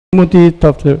Timothy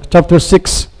chapter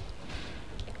 6.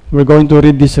 We're going to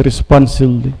read this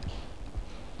responsively.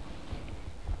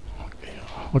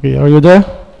 Okay, are you there?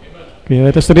 Okay,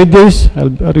 let us read this. I'll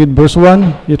read verse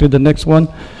 1. You read the next one.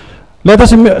 Let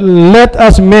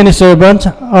us many servants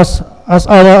as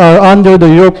are under the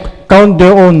yoke count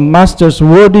their own masters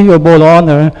worthy of all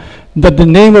honor, that the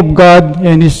name of God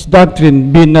and his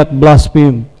doctrine be not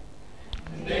blasphemed.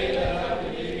 They that have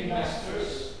believing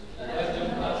masters, let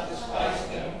them not despise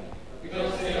them,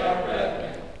 because they are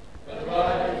brethren, but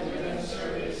rather do them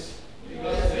service,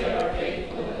 because they are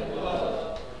faithful and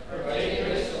beloved,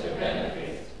 partakers of the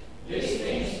benefit. These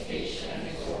things teach and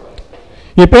exhort.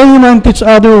 If any man teach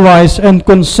otherwise, and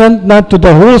consent not to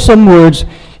the wholesome words,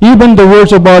 even the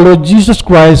words of our Lord Jesus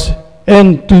Christ,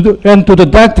 and to the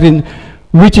doctrine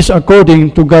which is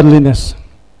according to godliness.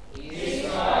 He is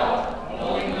proud,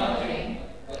 knowing nothing,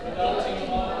 but doubting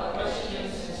all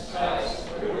questions and strifes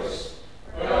of yours,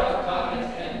 whereof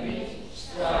cometh envy,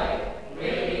 strife,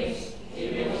 railings,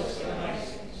 evils,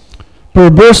 surmisings.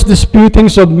 Perverse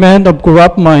disputings of men of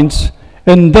corrupt minds,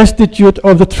 and destitute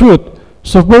of the truth,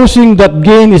 supposing that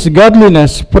gain is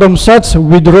godliness, from such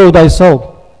withdraw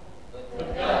thyself.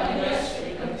 But godliness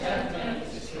with contentment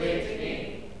is great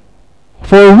gain.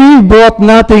 For we brought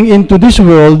nothing into this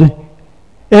world,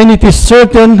 and it is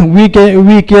certain we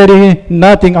carry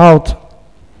nothing out.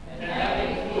 And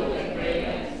having food and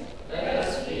raiment, let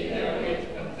us be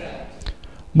therewith content.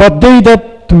 But they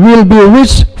that will be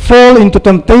rich fall into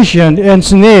temptation and a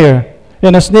snare,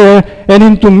 and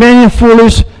into many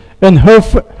foolish and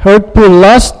hurtful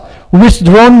lusts, which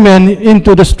drown men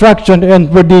into destruction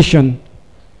and perdition.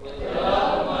 But the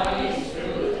love of money is the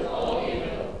root of all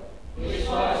evil, which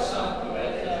was some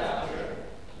coveted after.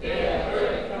 They have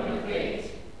erred from the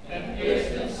faith, and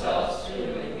pierced themselves through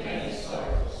with many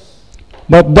sorrows.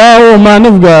 But thou, O man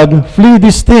of God, flee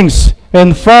these things,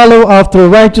 and follow after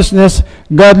righteousness,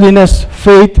 godliness,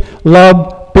 faith,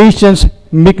 love, patience,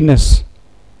 meekness.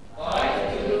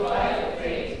 Fight the good fight of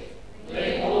faith,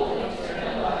 lay hold on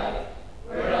eternal life,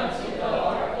 whereunto thou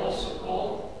art also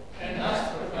called, and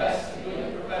hast professed the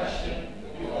good profession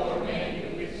before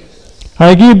many witnesses.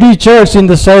 I give thee church in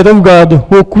the sight of God,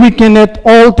 who quickeneth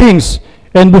all things,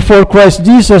 and before Christ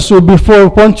Jesus, who before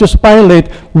Pontius Pilate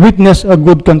witnessed a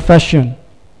good confession.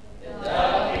 That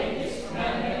thou keep his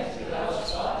commandments without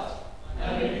spot,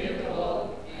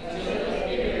 unrebukable, until the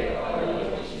appearing of our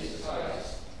Lord Jesus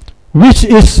Christ. Which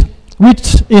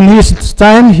in his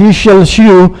time he shall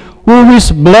shew, who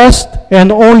is blessed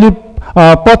and only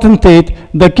potentate,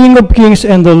 the King of kings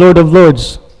and the Lord of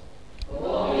lords. Who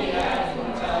only hath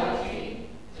immortality,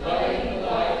 dwelling in the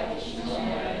light which no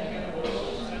man can approach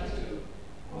unto,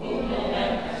 whom no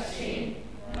man hath seen,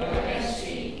 nor can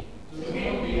see, to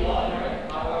him be honor and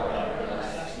power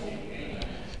everlasting. Amen.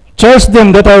 Charge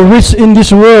them that are rich in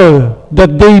this world,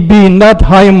 that they be not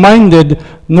high-minded,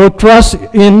 nor trust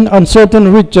in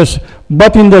uncertain riches,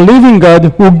 but in the living God,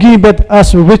 who giveth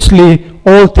us richly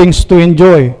all things to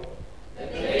enjoy.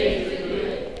 That they do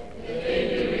good, that they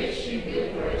be rich in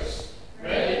good works,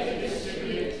 ready to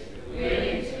distribute,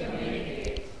 willing to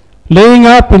communicate. Laying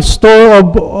up in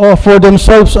store for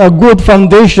themselves a good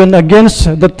foundation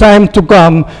against the time to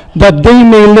come, that they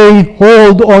may lay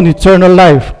hold on eternal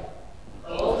life.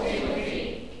 O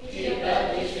Timothy, keep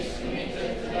that which is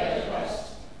committed to thy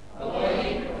trust,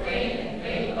 avoiding profane and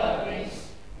vain babblings,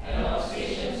 and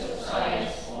observations of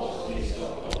science falsely so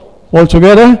called.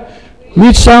 Altogether,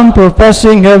 which some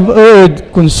professing have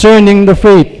erred concerning the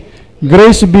faith.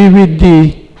 Grace be with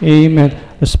thee. Amen.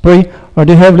 Let's pray. Our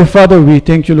dear Heavenly Father, we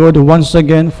thank you, Lord, once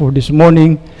again for this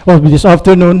morning, or this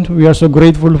afternoon. We are so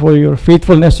grateful for your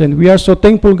faithfulness, and we are so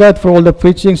thankful, God, for all the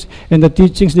preachings and the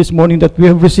teachings this morning that we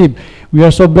have received. We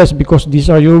are so blessed because these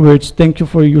are your words. Thank you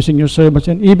for using your servants.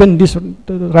 And even this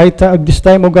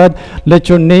time, oh God, let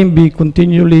your name be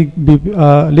continually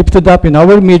lifted up in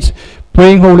our midst.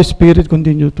 Praying, Holy Spirit,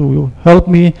 continue to help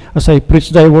me as I preach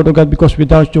thy word, O God, because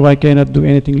without you I cannot do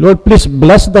anything. Lord, please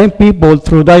bless thy people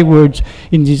through thy words.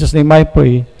 In Jesus' name I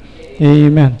pray.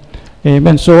 Amen.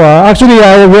 Amen. So actually,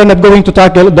 we're not going to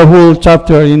tackle the whole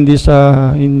chapter in this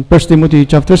in 1 Timothy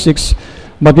chapter 6.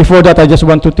 But before that, I just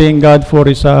want to thank God for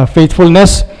his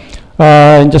faithfulness.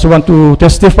 And just want to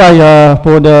testify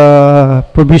for the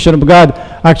provision of God.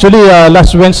 Actually,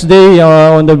 last Wednesday,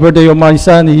 on the birthday of my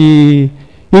son, he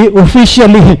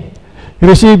officially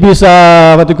received his,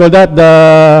 what do you call that,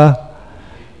 the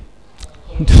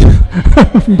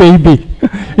baby,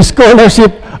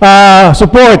 scholarship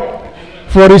support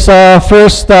for his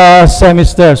first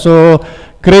semester. So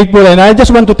grateful, and I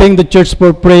just want to thank the church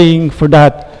for praying for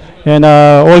that. And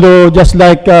although just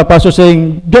like Pastor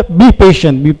saying, be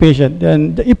patient, be patient.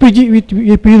 And if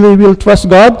we will trust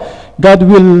God, God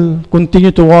will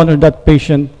continue to honor that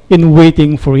patient in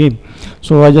waiting for Him.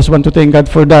 So I just want to thank God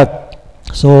for that.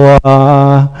 So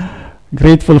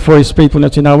grateful for His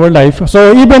faithfulness in our life.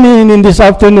 So even in this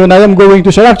afternoon, I am going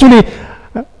to share. Actually,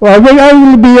 I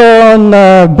will be on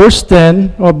verse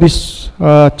 10 of this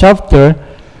chapter,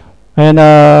 and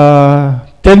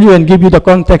tell you and give you the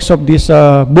context of this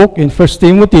book in 1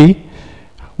 Timothy,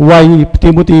 why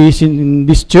Timothy is in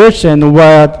this church, and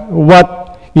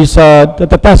what is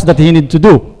the task that he needs to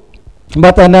do.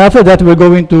 But after that, we're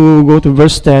going to go to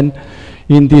verse 10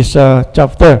 in this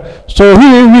chapter. So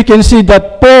here we can see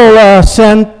that Paul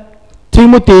sent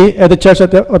Timothy at the church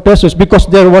at Ephesus because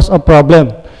there was a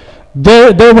problem.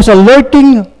 There was a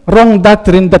lurking wrong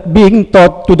doctrine that being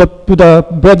taught to the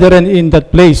brethren in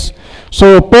that place.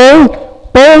 So Paul,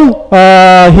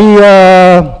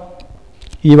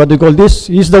 he what do you call this?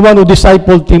 He's the one who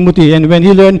discipled Timothy, and when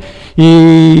he learned,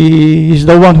 he's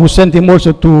the one who sent him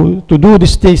also to do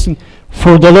this things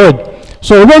for the Lord.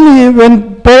 So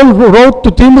when Paul wrote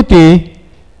to Timothy,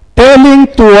 telling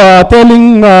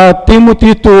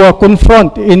Timothy to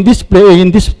confront in this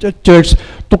church,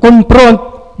 to confront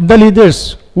the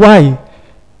leaders. Why?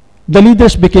 The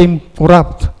leaders became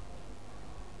corrupt.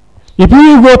 If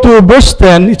we go to verse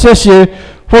 10, it says here,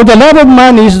 "For the love of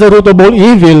money is the root of all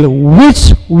evil,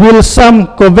 which will some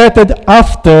coveted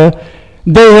after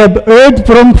they have erred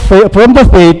from the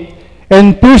faith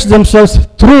and pierced themselves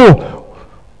through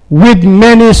with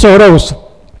many sorrows."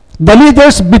 The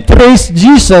leaders betrays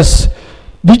Jesus'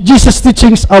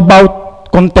 teachings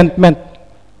about contentment.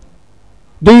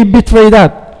 They betray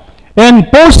that.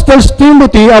 And Paul tells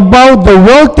Timothy about the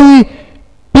wealthy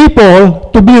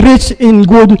people to be rich in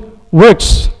good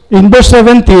works. In verse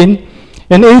 17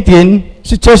 and 18,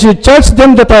 it says, "You charge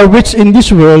them that are rich in this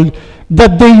world,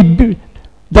 that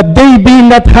they be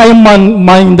not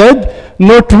high-minded,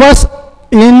 nor trust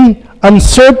in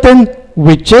uncertain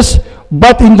riches,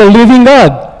 but in the living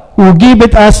God, who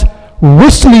giveth us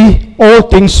richly all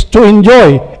things to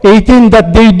enjoy." 18,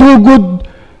 that they do good,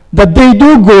 that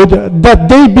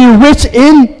they be rich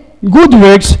in good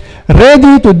works,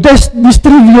 ready to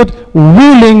distribute,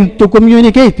 willing to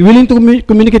communicate. Willing to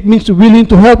communicate means willing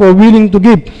to help or willing to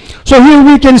give. So here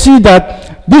we can see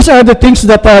that these are the things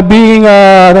that are being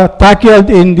tackled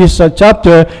in this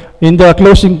chapter, in the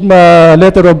closing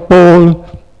letter of Paul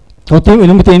to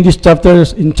Timothy in this chapter,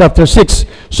 in chapter 6.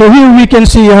 So here we can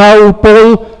see how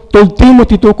Paul told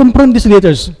Timothy to confront these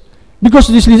leaders, because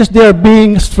these leaders, they are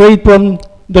being strayed from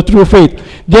the true faith.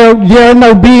 They are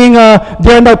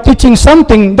now teaching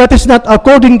something that is not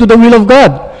according to the will of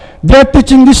God. They are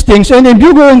teaching these things, and if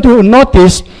you're going to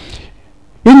notice,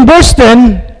 in verse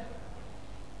 10,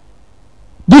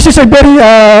 this is a very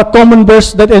common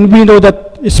verse, that, and we know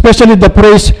that especially the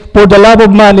phrase, "For the love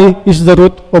of money is the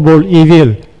root of all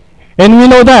evil." And we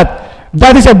know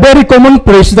that is a very common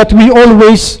phrase that we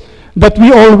always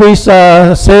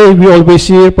say, we always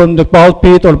hear from the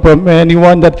pulpit or from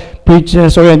anyone that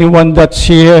preaches or anyone that's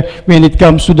here when it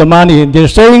comes to the money. They're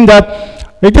saying that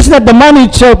it is not the money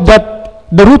itself that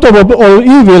the root of all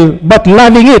evil, but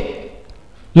loving it.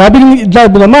 Loving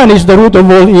the money is the root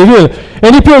of all evil.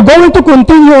 And if you're going to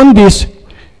continue on this,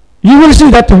 you will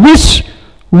see that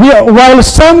while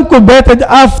some coveted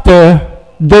after,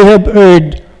 they have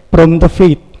erred from the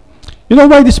faith. You know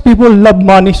why these people love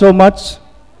money so much?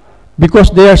 Because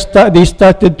they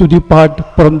started to depart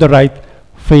from the right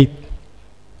faith.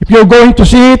 If you're going to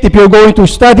see it, if you're going to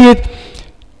study it,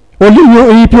 or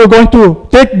if you're going to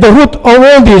take the root of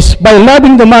all this by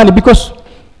loving the money, because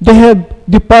they have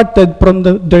departed from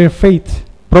their faith,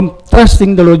 from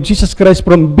trusting the Lord Jesus Christ,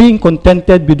 from being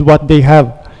contented with what they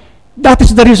have. That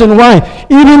is the reason why.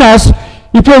 Even as,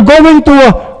 if you're going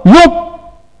to look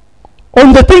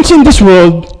on the things in this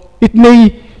world, it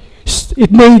may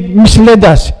mislead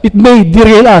us. It may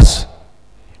derail us.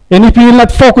 And if we will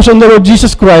not focus on the Lord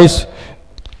Jesus Christ,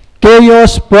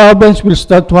 chaos, problems will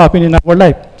start to happen in our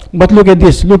life. But look at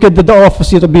this. Look at the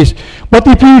opposite of this. But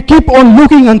if we keep on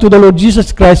looking unto the Lord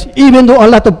Jesus Christ, even though a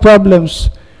lot of problems,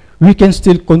 we can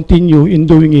still continue in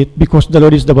doing it, because the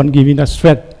Lord is the one giving us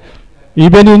strength.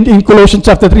 Even in Colossians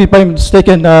chapter 3, if I'm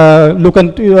mistaken,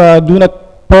 do not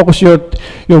focus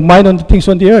your mind on the things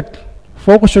on the earth.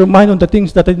 Focus your mind on the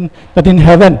things that in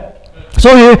heaven. So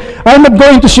I'm not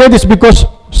going to share this because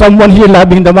someone here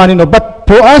loving the money, no, but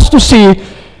for us to see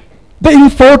the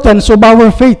importance of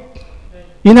our faith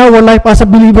in our life as a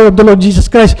believer of the Lord Jesus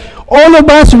Christ. All of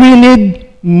us, we need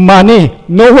money.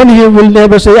 No one here will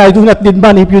never say, "I do not need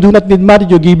money." If you do not need money,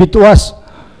 you give it to us.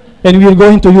 and we're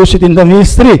going to use it in the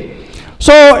ministry.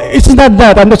 So it's not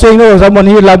that. I'm not saying, oh, someone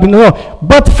here loving, no.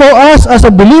 But for us as a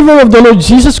believer of the Lord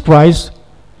Jesus Christ,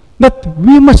 that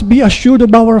we must be assured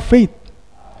of our faith.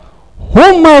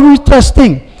 Whom are we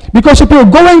trusting? Because if you're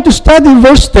going to study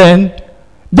verse 10,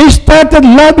 they started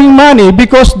loving money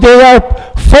because they are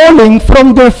falling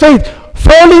from their faith,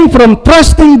 falling from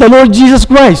trusting the Lord Jesus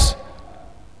Christ.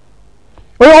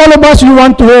 All of us, we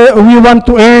want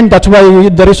to earn. That's why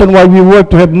the reason why we work,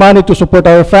 to have money to support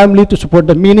our family, to support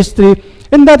the ministry,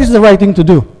 and that is the right thing to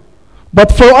do.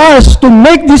 But for us to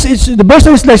make this, the verse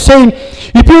is like saying,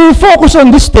 if you focus on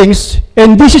these things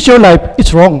and this is your life,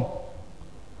 it's wrong.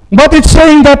 But it's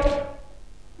saying that,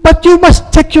 but you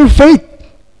must check your faith.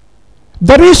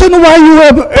 The reason why you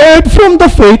have erred from the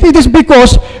faith, it is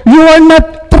because you are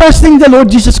not trusting the Lord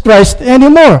Jesus Christ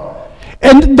anymore.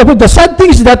 And the sad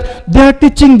thing is that they are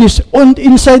teaching this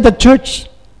inside the church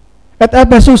at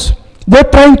Ephesus. They're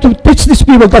trying to teach these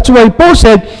people. That's why Paul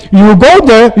said, you go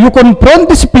there, you confront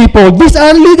these people. These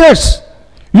are leaders.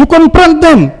 You confront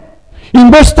them.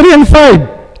 In verse 3 and 5,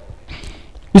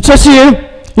 it says here,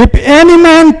 if any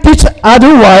man teach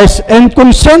otherwise and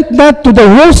consent not to the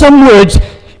wholesome words,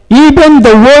 even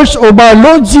the words of our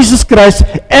Lord Jesus Christ,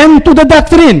 and to the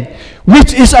doctrine,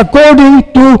 which is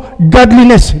according to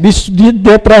godliness. This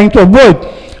they're trying to avoid.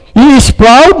 He is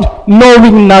proud,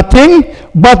 knowing nothing,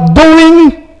 but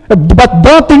doting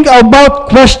about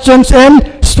questions and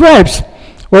strifes,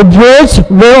 of words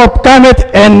whereof cometh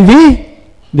envy.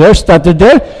 There started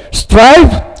there.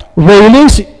 Strife,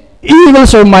 railings, evil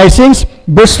surmisings.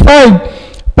 Verse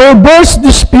 5, perverse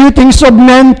disputings of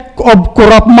men of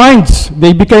corrupt minds.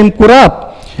 They became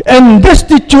corrupt, and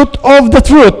destitute of the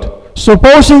truth,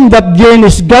 supposing that gain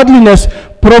is godliness.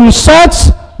 From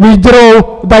such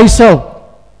withdraw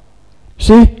thyself.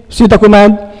 See the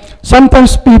command?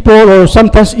 Sometimes people, or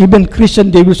sometimes even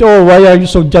Christian, they will say, oh, why are you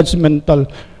so judgmental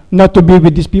not to be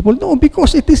with these people? No,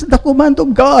 because it is the command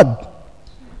of God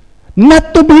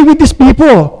not to be with these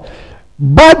people.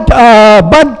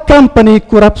 Bad company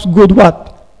corrupts good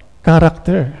what?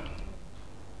 Character.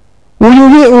 Who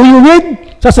you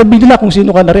with, sasabihin nila kung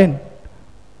sino ka na rin.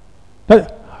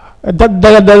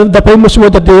 The famous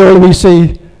word that they always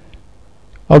say,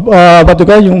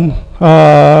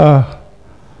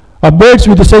 birds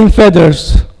with the same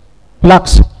feathers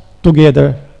flocks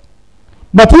together.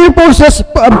 But here Paul says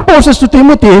to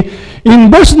Timothy,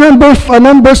 in verse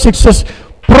number 6 says,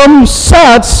 from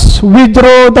such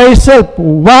withdraw thyself.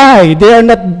 Why? They are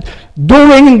not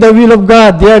doing the will of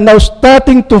God. They are now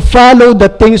starting to follow the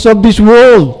things of this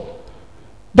world.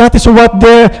 That is what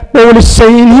Paul is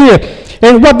saying here.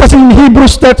 And what does in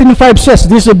Hebrews 13:5 says?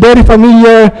 This is a very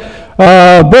familiar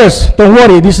verse. Don't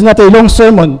worry, this is not a long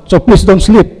sermon, so please don't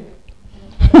sleep.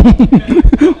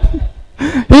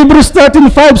 Hebrews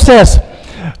 13:5 says,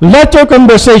 let your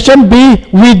conversation be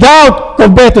without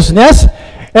covetousness,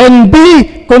 and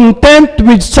be content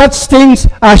with such things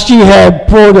as ye have.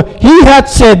 For he hath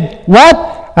said,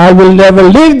 what? I will never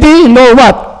leave thee, nor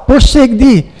what? Forsake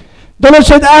thee. The Lord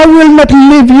said, I will not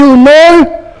leave you,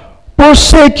 nor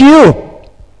forsake you.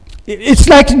 It's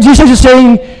like Jesus is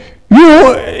saying,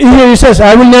 here he says,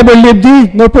 I will never leave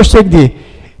thee, nor forsake thee.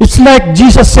 It's like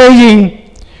Jesus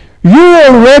saying, you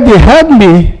already have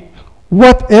me,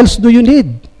 what else do you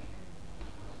need?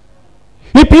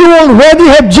 If you already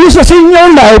have Jesus in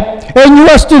your life, and you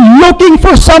are still looking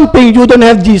for something, you don't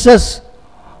have Jesus.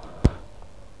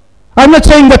 I'm not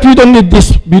saying that we don't need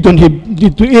this, we don't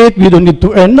need to eat, we don't need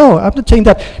to earn. No, I'm not saying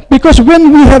that. Because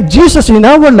when we have Jesus in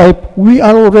our life, we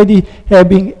are already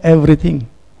having everything,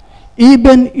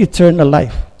 even eternal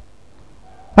life.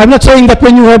 I'm not saying that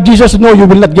when you have Jesus, no, you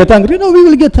will not get hungry. No, we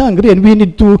will get hungry, and we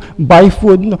need to buy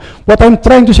food. No. What I'm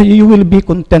trying to say, you will be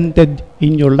contented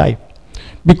in your life.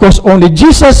 Because only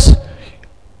Jesus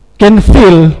can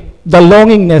fill the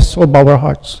longingness of our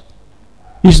hearts.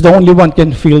 He's the only one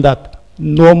can feel that.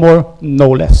 No more, no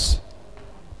less.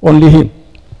 Only Him.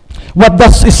 What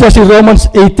does it says in Romans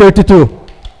 8:32?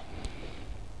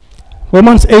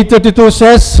 Romans 8:32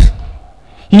 says,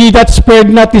 he that spared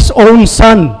not his own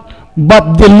son,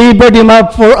 but delivered him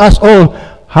up for us all,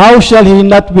 how shall he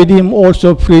not with him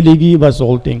also freely give us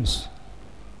all things?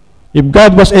 If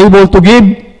God was able to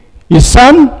give His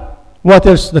Son, what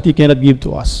else that He cannot give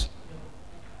to us?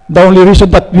 The only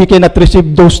reason that we cannot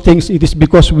receive those things, it is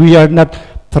because we are not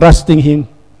trusting Him,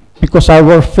 because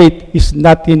our faith is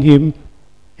not in Him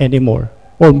anymore,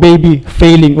 or maybe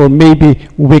failing, or maybe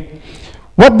weak.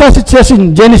 What does it says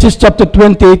in Genesis chapter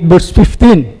 28, verse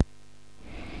 15?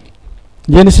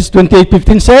 Genesis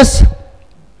 28:15 says,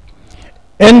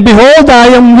 and behold, I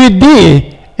am with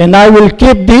thee, and I will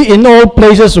keep thee in all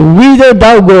places whither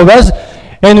thou goest,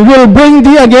 and will bring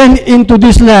thee again into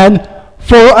this land,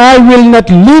 for I will not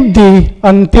leave thee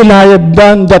until I have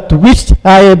done that which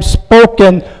I have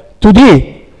spoken to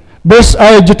thee. Verse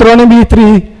Deuteronomy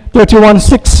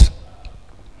 31:6.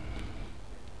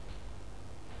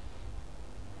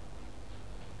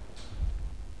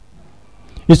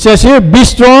 It says here, be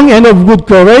strong and of good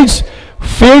courage,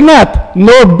 fear not,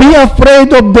 nor be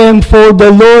afraid of them, for the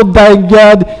Lord thy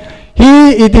God,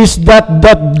 he it is that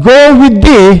go with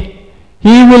thee,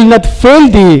 he will not fail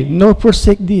thee, nor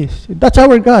forsake thee. That's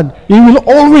our God. He will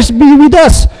always be with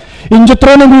us. In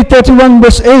Deuteronomy 31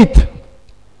 verse 8,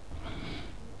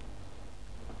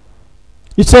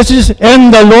 it says,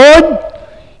 and the Lord,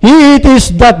 he it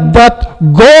is that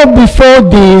go before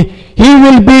thee, he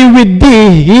will be with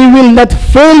thee, he will not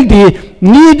fail thee,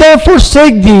 neither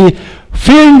forsake thee,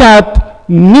 fear not,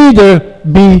 neither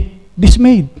be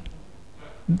dismayed.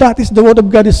 That is the word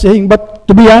of God is saying. But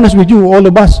to be honest with you, all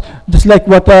of us, just like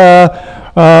what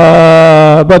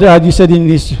Brother Adi said in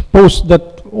his post,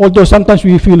 that although sometimes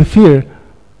we feel fear,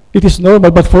 it is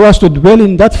normal, but for us to dwell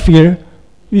in that fear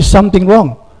is something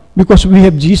wrong. Because we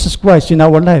have Jesus Christ in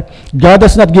our life. God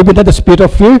has not given us the spirit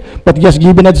of fear, but He has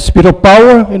given us the spirit of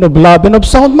power and of love and of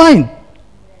sound mind.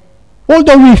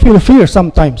 Although we feel fear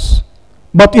sometimes,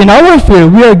 but in our fear,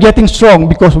 we are getting strong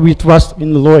because we trust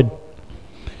in the Lord.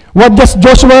 What does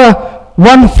Joshua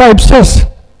 1:5 says?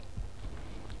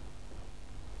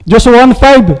 Joshua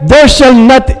 1:5, there shall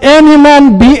not any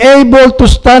man be able to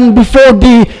stand before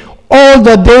thee all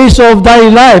the days of thy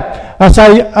life. As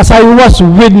I was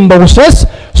with Moses,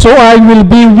 so I will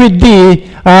be with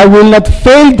thee. I will not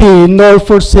fail thee, nor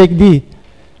forsake thee.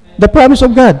 The promise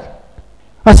of God.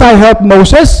 As I helped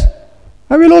Moses,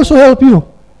 I will also help you.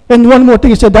 And one more thing,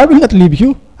 he said, I will not leave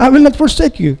you. I will not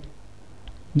forsake you.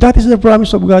 That is the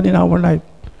promise of God in our life.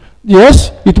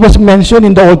 Yes, it was mentioned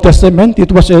in the Old Testament.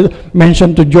 It was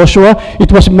mentioned to Joshua.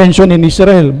 It was mentioned in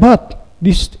Israel. But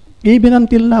this, even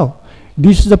until now,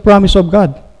 this is the promise of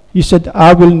God. He said,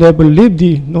 I will never leave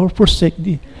thee nor forsake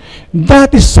thee.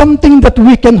 That is something that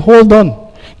we can hold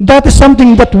on. That is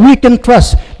something that we can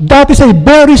trust. That is a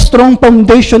very strong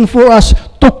foundation for us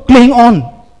to cling on.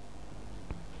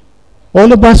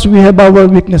 All of us, we have our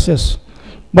weaknesses.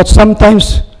 But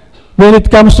sometimes, when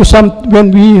it comes to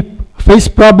when we face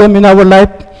problem in our life,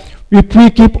 if we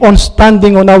keep on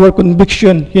standing on our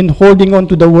conviction in holding on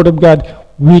to the Word of God,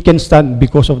 we can stand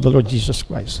because of the Lord Jesus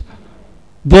Christ.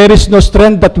 There is no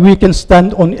strength that we can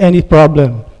stand on any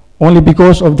problem, only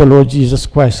because of the Lord Jesus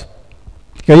Christ.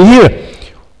 Okay, here,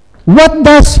 what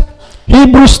does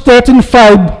Hebrews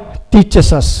 13:5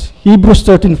 teaches us? Hebrews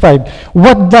 13:5.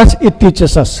 What does it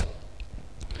teaches us?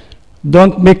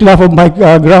 Don't make laugh of my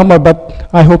grammar, but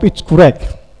I hope it's correct.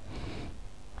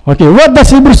 Okay, what does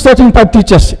Hebrews 13:5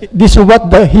 teach us? This is what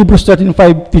the Hebrews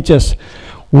 13:5 teaches.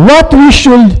 What we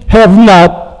should have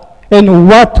not, and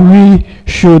what we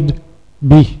should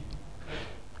be.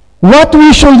 What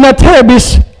we should not have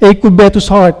is a covetous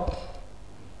heart.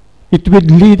 It would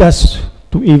lead us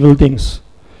to evil things.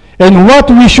 And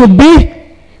what we should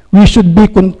be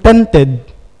contented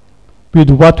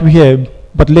with what we have.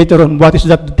 But later on, what is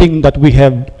that thing that we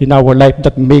have in our life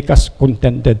that make us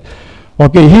contented?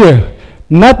 Okay, here,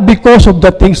 not because of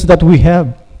the things that we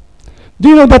have. Do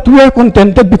you know that we are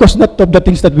contented because not of the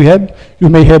things that we have? You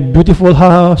may have beautiful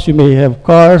house, you may have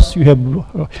cars, you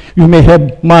may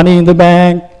have money in the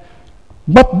bank,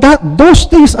 but those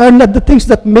things are not the things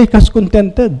that make us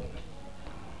contented.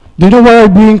 Do you know why we are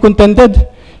being contented?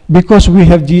 Because we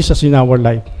have Jesus in our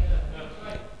life.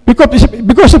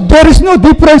 Because if there is no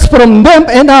difference from them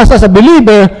and us as a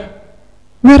believer,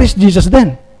 where is Jesus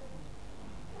then?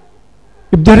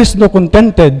 If there is no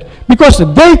contented, because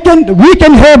we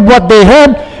can have what they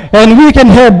have, and we can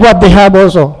have what they have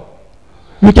also.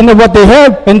 We can have what they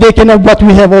have, and they can have what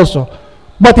we have also.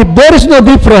 But if there is no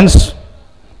difference,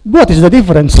 what is the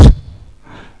difference?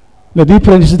 The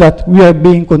difference is that we are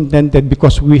being contented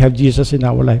because we have Jesus in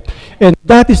our life. And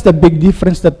that is the big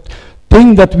difference, that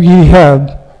thing that we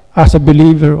have as a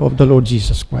believer of the Lord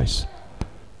Jesus Christ.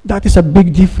 That is a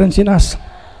big difference in us.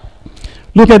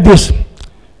 Look at this.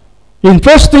 In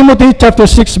 1 Timothy chapter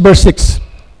 6, verse 6.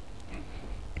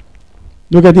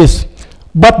 Look at this.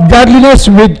 But godliness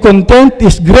with content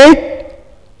is great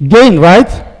gain, right?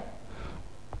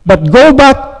 But go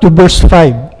back to verse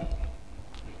 5.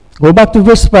 Go back to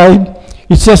verse 5.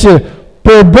 It says here,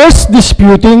 perverse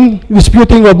disputing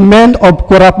of men of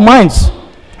corrupt minds,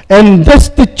 and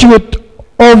destitute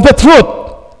of the truth.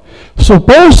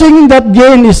 Supposing that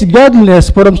gain is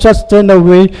godliness, from such turn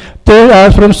away,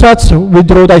 from such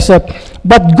withdraw thyself.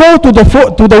 but go to the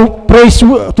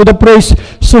praise,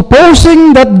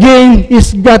 supposing that gain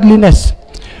is godliness.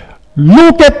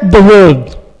 Look at the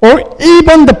world, or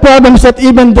even the problems that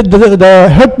even the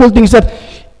hurtful things that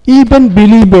even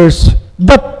believers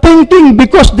that thinking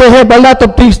because they have a lot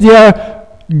of things they are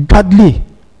godly.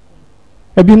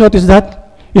 Have you noticed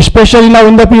that? Especially now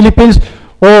in the Philippines.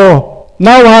 Oh,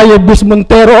 now I have this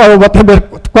Montero or whatever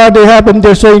car they have, and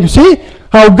they're saying, see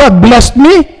how God blessed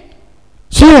me.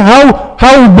 See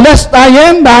how blessed I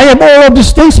am. I have all of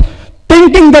these things.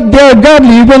 Thinking that they are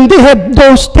godly when they have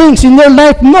those things in their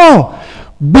life. No.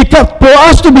 Because for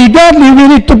us to be godly, we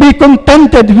need to be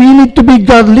contented. We need to be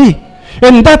godly.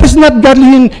 And that is not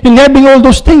godly in having all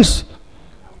those things.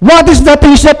 What is that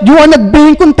thing that you are not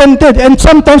being contented? And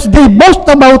sometimes they boast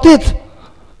about it.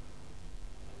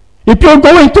 If you're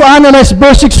going to analyze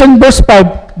verse 6 and verse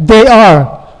 5, they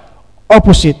are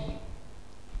opposite.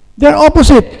 They are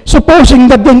opposite. Supposing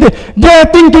that they are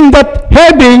thinking that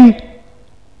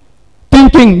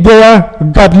thinking they are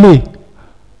godly.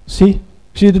 See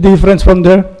the difference from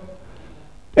there?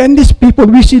 And these people,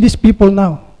 we see these people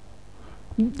now.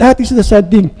 That is the sad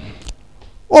thing.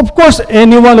 Of course,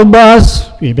 any one of us,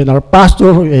 even our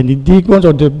pastor, any deacons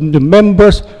or the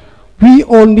members, we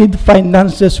all need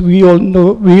finances. We all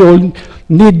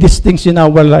need these things in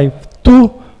our life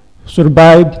to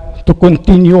survive, to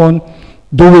continue on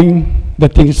doing the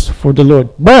things for the Lord.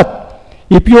 But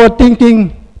if you are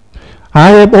thinking, I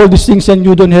have all these things and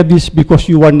you don't have this because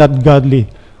you are not godly.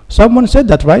 Someone said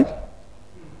that, right?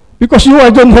 Because you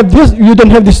don't have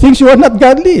these things, you are not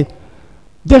godly.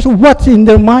 That's what's in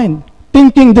their mind.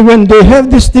 Thinking that when they have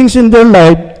these things in their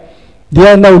life, they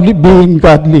are now being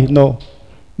godly. No.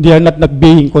 They are not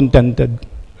being contented.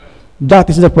 That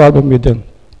is the problem with them.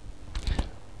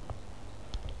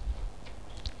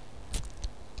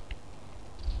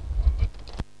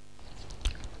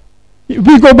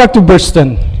 We go back to verse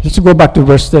 10. Let's go back to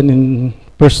verse 10 in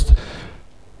 1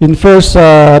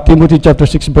 Timothy chapter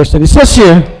 6, verse 10. It says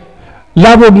here,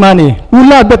 love of money. Who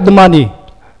loveth the money?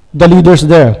 The leaders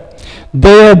there.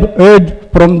 They have erred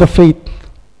from the faith.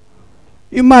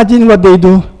 Imagine what they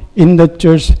do in the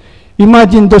church.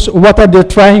 Imagine what are they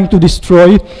trying to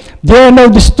destroy. They are now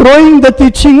destroying the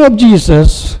teaching of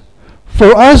Jesus.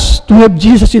 For us to have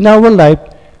Jesus in our life,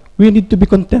 we need to be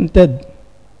contented.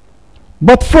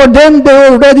 But for them, they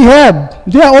already have.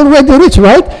 They are already rich,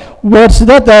 right? What's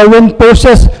that? When Paul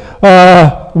says,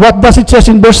 what does it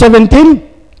say in verse 17?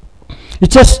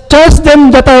 It says, charge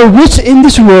them that are rich in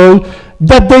this world,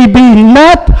 that they be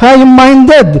not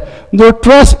high-minded, nor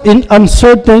trust in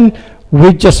uncertain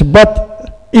riches,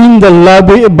 but in the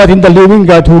living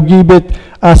God who giveth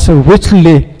us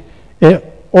richly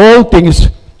all things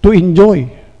to enjoy.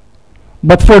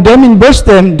 But for them in verse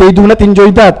 10, they do not enjoy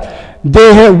that.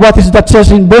 They have, what is that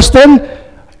says in verse 10?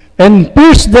 And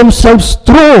pierce themselves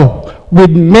through with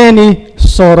many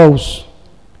sorrows.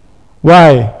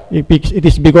 Why? It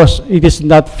is because it is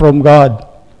not from God.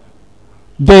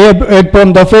 They have heard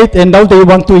from the faith and now they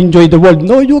want to enjoy the world.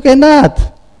 No, you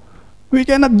cannot. We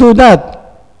cannot do that.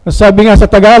 Sabi nga sa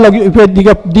Tagalog,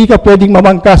 di ka pwedeng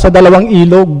mamangka sa dalawang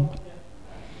ilog.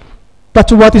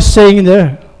 That's what is saying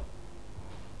there.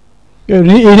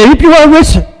 If you are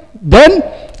rich, then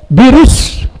be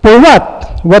rich for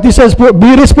what? What he says,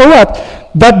 be rich for what?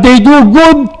 That they do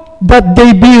good, that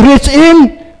they be rich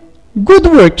in good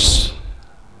works.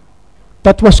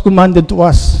 That was commanded to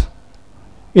us.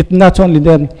 It not only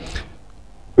then.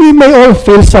 We may all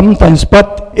fail sometimes,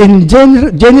 but in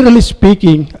generally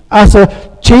speaking, as a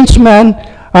changed man,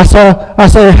 as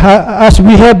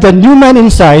we have the new man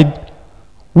inside,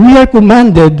 we are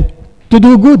commanded to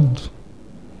do good.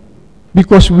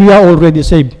 Because we are already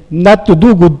saved. Not to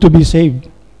do good to be saved.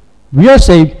 We are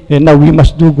saved, and now we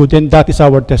must do good, and that is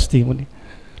our testimony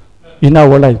in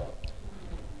our life.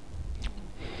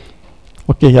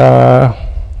 Okay,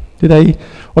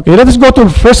 Okay, let us go to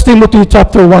 1 Timothy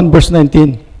chapter 1, verse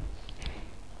 19.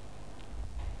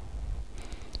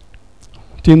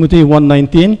 Timothy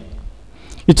 1:19.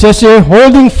 It says here,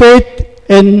 holding faith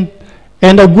and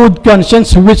a good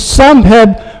conscience, which some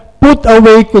have put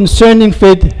away concerning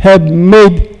faith, have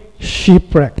made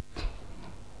shipwreck.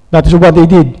 That is what they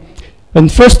did. In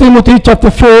 1 Timothy chapter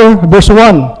 4, verse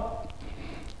 1.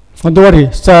 Don't worry,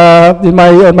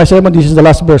 in my sermon, this is the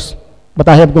last verse, but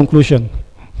I have conclusion.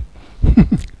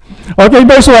 Okay,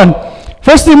 verse 1.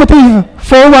 1 Timothy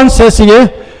 4:1 says here,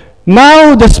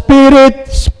 now the Spirit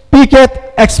speaketh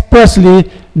expressly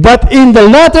that in the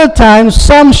latter times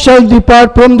some shall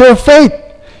depart from their faith,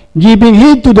 giving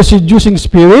heed to the seducing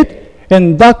spirit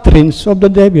and doctrines of the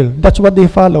devil. That's what they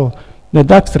follow, the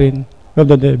doctrine of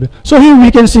the devil. So here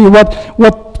we can see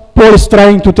what Paul is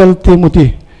trying to tell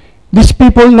Timothy, these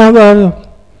people now are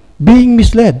being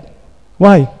misled.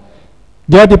 Why?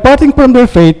 They are departing from their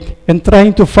faith and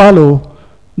trying to follow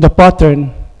the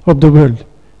pattern of the world.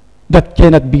 That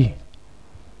cannot be.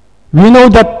 We know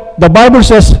that the Bible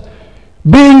says,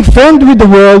 being friend with the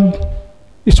world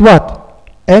is what?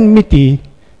 Enmity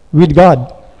with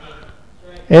God.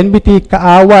 Enmity,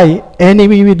 kaaway,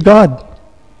 enemy with God.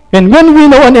 And when we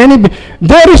know an enemy,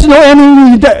 there is no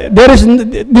enemy,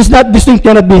 this thing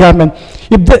cannot be happened.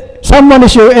 If someone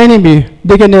is your enemy,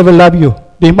 they can never love you.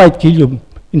 They might kill you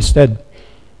instead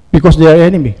because they are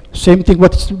enemy. Same thing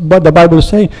what the Bible is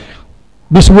saying.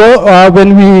 This world,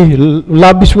 when we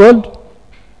love this world,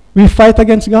 we fight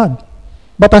against God.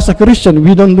 But as a Christian,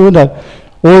 we don't do that.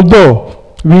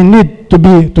 Although we need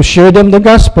to share them the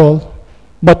gospel,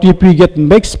 but if we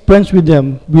make friends with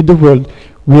them, with the world,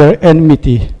 we are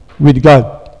enmity with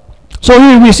God. So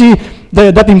here we see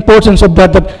that importance of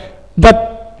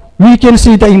that we can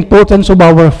see the importance of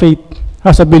our faith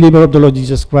as a believer of the Lord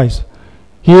Jesus Christ.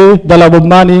 Here, the love of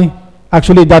money,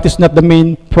 actually that is not the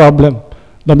main problem.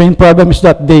 The main problem is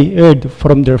that they erred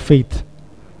from their faith.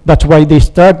 That's why they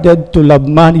started to love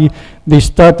money. They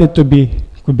started to be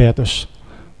covetous.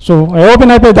 So I hope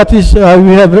and I pray that is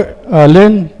we have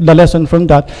learned the lesson from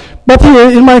that. But here,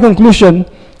 in my conclusion,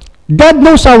 God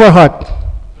knows our heart.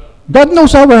 God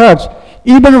knows our hearts.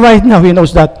 Even right now, He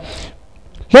knows that.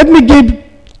 Let me give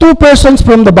two persons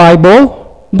from the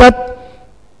Bible that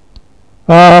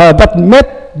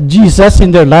met Jesus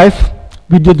in their life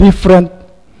with a different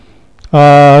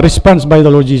response by the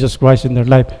Lord Jesus Christ in their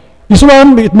life. This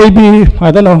one, it may be,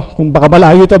 I don't know, kung baka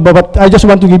malayo ito, but I just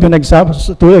want to give you an example.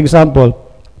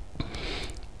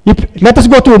 Let us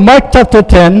go to Mark chapter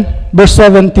 10, verse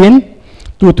 17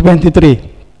 to 23.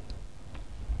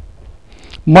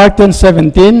 Mark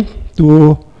 10:17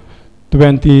 to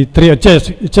 23.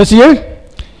 It says here,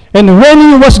 and when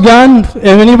he was gone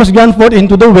forth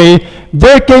into the way,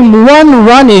 there came one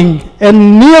running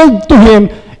and kneeled to him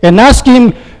and asked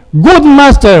him, Good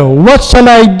master, what shall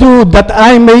I do that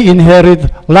I may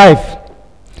inherit life?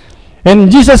 And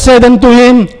Jesus said unto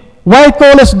him, Why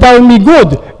callest thou me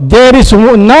good? There is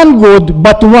none good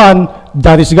but one,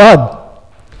 that is God.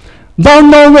 Thou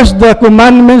knowest the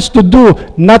commandments to do,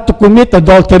 not to commit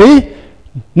adultery,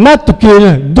 not to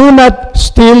kill, do not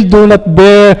steal, do not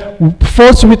bear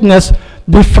false witness,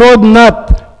 defraud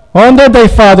not, honor thy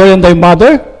father and thy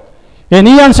mother. And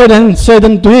he answered and said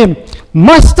unto him,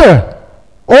 Master,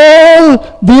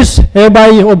 all this have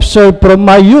I observed from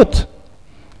my youth.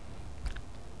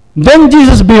 Then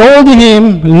Jesus, beholding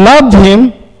him, loved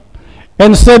him,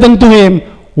 and said unto him,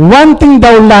 One thing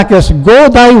thou lackest, go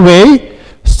thy way,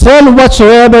 sell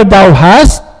whatsoever thou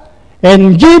hast,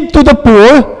 and give to the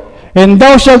poor, and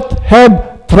thou shalt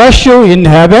have treasure in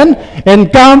heaven,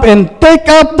 and come and take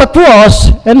up the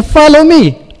cross and follow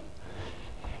me.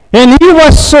 And he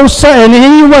was so sad, and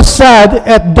he was sad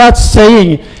at that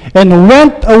saying, and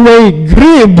went away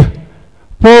grieved,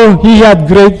 for he had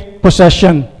great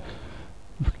possession.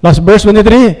 Last verse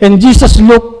 23. And Jesus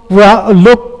looked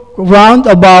round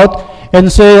about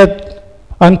and said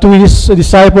unto his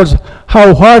disciples,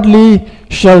 How hardly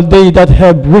shall they that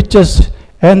have riches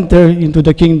enter into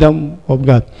the kingdom of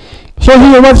God. So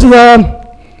here, what's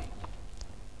the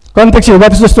context here?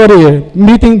 What is the story here?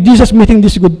 Jesus meeting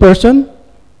this good person.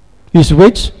 He's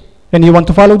rich, and he want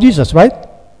to follow Jesus, right?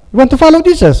 He want to follow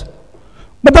Jesus.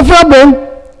 But the problem,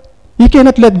 he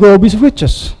cannot let go of his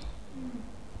riches.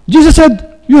 Jesus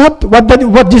said, you have to,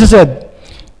 what Jesus said?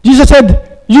 Jesus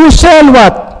said, you sell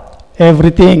what?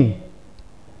 Everything.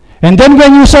 And then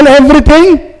when you sell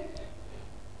everything,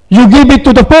 you give it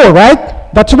to the poor,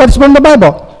 right? That's what's from the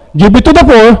Bible. Give it to the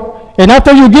poor, and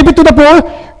after you give it to the poor,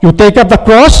 you take up the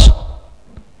cross,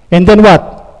 and then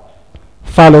what?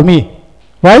 Follow me,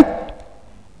 right?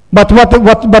 But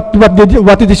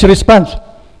what did his response?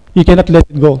 He cannot let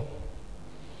it go.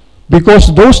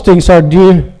 Because those things are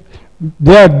dear,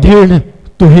 they are dear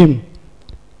to him.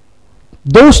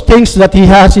 Those things that he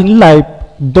has in life,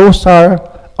 those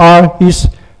are his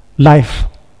life.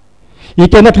 He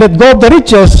cannot let go of the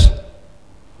riches.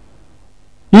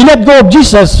 He let go of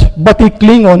Jesus, but he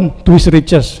cling on to his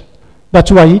riches.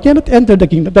 That's why he cannot enter the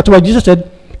kingdom. That's why Jesus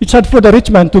said, it's hard for the rich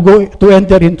man to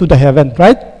enter into the heaven,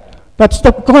 right? That's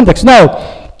the context.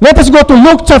 Now, let us go to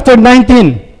Luke chapter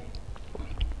 19.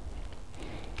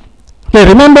 Okay,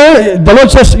 remember, the Lord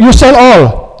says, you sell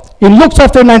all. In Luke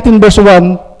chapter 19, verse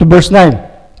 1 to verse 9.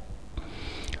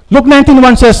 Luke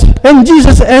 19:1 says, And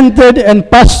Jesus entered and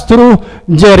passed through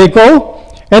Jericho,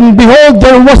 and behold,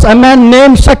 there was a man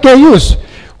named Zacchaeus,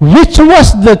 which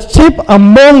was the chief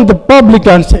among the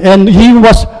publicans, and he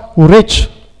was rich.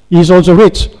 He is also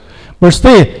rich. Verse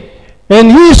 3, and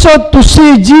he sought to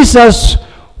see Jesus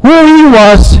who he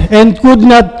was, and could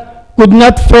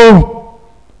not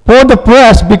for the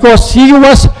press, because he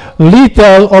was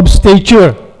little of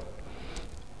stature.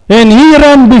 And he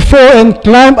ran before and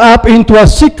climbed up into a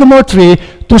sycamore tree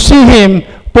to see him,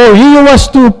 for he was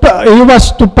to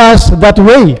pass that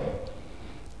way.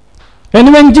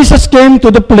 And when Jesus came to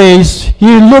the place,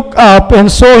 he looked up and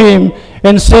saw him,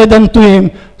 and said unto him,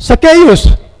 Zacchaeus,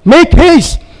 make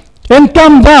haste, and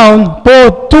come down,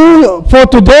 for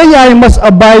today I must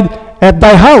abide at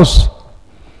thy house.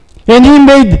 And he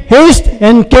made haste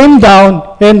and came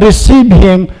down and received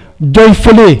him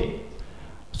joyfully.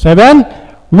 7.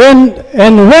 When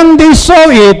they saw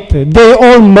it, they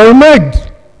all murmured.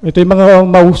 Ito yung mga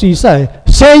mahusisa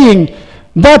saying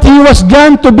that he was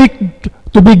gone to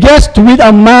be guest with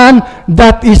a man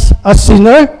that is a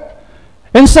sinner.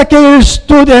 And Zacchaeus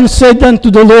stood and said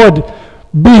unto the Lord,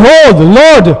 Behold,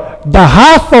 Lord, the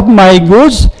half of my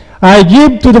goods I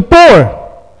give to the poor.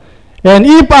 And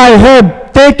if I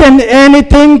have taken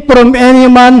anything from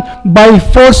any man by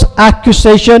false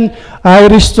accusation, I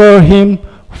restore him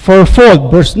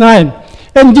fourfold. Verse 9.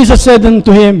 And Jesus said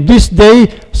unto him, This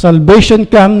day salvation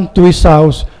come to his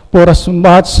house, for so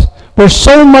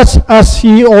much as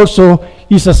he also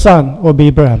is a son of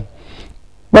Abraham.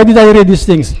 Why did I read these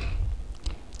things?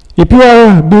 If you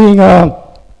are being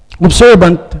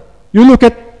observant, you look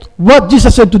at what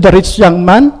Jesus said to the rich young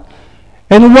man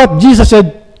and what Jesus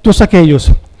said to Zacchaeus.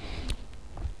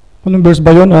 Anong verse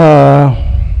ba yun?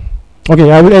 Okay,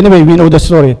 anyway, we know the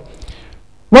story.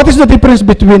 What is the difference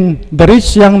between the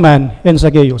rich young man and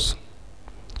Zacchaeus?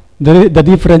 The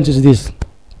difference is this.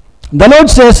 The Lord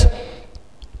says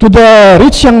to the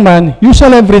rich young man, you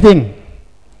sell everything.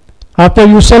 After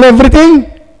you sell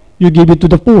everything, you give it to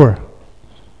the poor.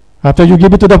 After you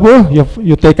give it to the poor,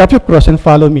 you take up your cross and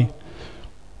follow me.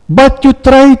 But you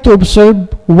try to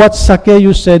observe what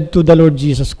Zacchaeus said to the Lord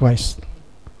Jesus Christ.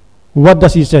 What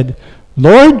does he said?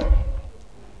 Lord,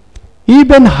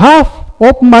 even half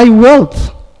of my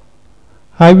wealth,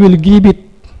 I will give it.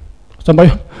 Saan ba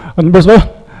yun? Ano verse ba yun?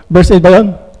 Verse 8 ba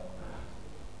yun?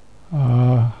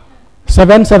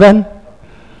 7?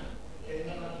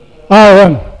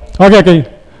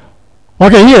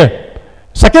 Okay, here.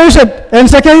 Zacchaeus said, and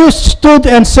Zacchaeus stood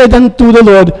and said unto the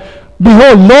Lord,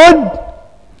 Behold, Lord,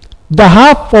 the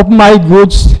half of my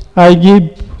goods I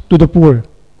give to the poor.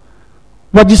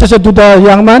 What Jesus said to the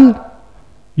young man,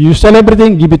 you sell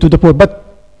everything, give it to the poor. But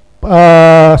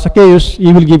Zacchaeus,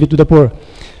 he will give it to the poor.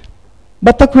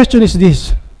 But the question is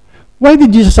this, why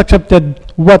did Jesus accepted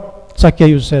what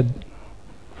Zacchaeus said?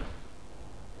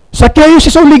 Zacchaeus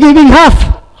is only giving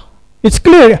half. It's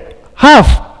clear,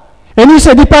 half. And he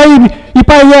said, if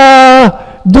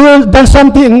I done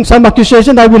something, some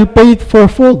accusation, I will pay it for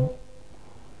full.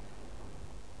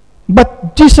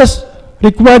 But Jesus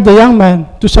required the young man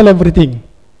to sell everything.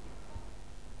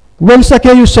 When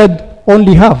Zacchaeus said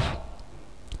only half.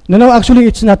 No, actually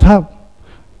it's not half.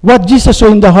 What Jesus saw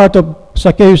in the heart of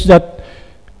Zacchaeus, that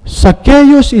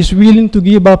Zacchaeus is willing to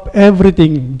give up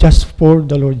everything just for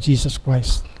the Lord Jesus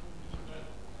Christ.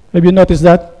 Have you noticed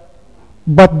that?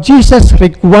 But Jesus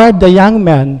required the young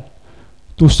man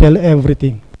to sell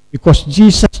everything because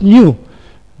Jesus knew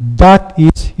that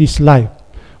is his life.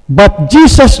 But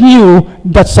Jesus knew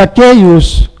that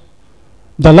Zacchaeus,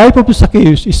 the life of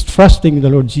Zacchaeus is trusting the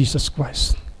Lord Jesus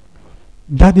Christ.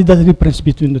 That is the difference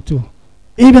between the two.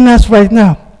 Even as right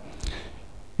now,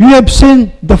 you have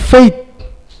seen the faith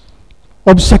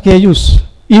of Zacchaeus,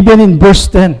 even in verse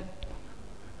 10.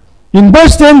 In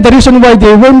verse 10, the reason why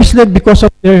they were misled because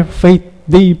of their faith,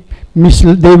 they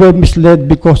were misled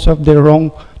because of their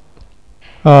wrong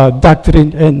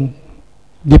doctrine and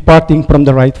departing from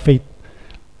the right faith.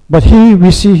 But here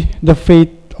we see the faith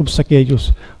of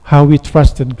Zacchaeus, how he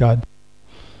trusted God.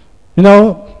 You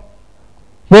know,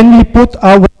 when we put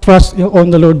our trust on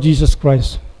the Lord Jesus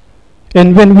Christ,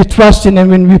 and when we trust Him and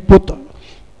when we put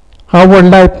our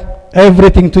life,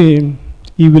 everything to Him,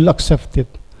 He will accept it.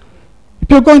 If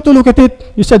you're going to look at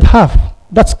it, you said half.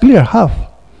 That's clear, half.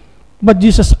 But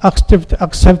Jesus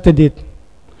accepted it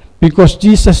because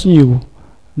Jesus knew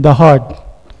the heart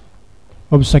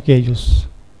of Zacchaeus.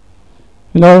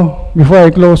 You know, before I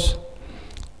close,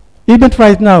 even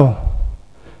right now,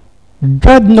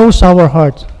 God knows our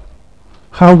heart,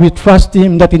 how we trust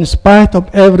Him, that in spite of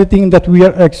everything that we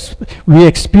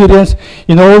experience,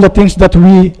 in all the things that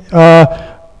we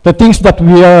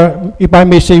are, if I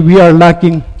may say, we are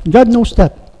lacking, God knows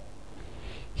that.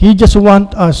 He just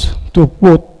wants us to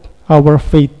put our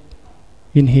faith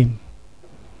in Him.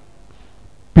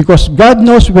 Because God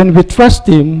knows when we trust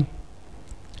Him,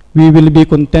 we will be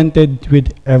contented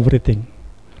with everything.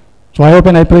 So I hope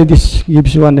and I pray this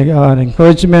gives you an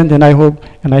encouragement, and I hope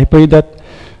and I pray that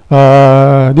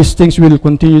these things will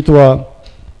continue to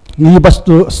give us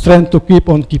the strength to keep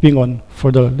on keeping on.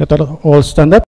 Let us all stand up.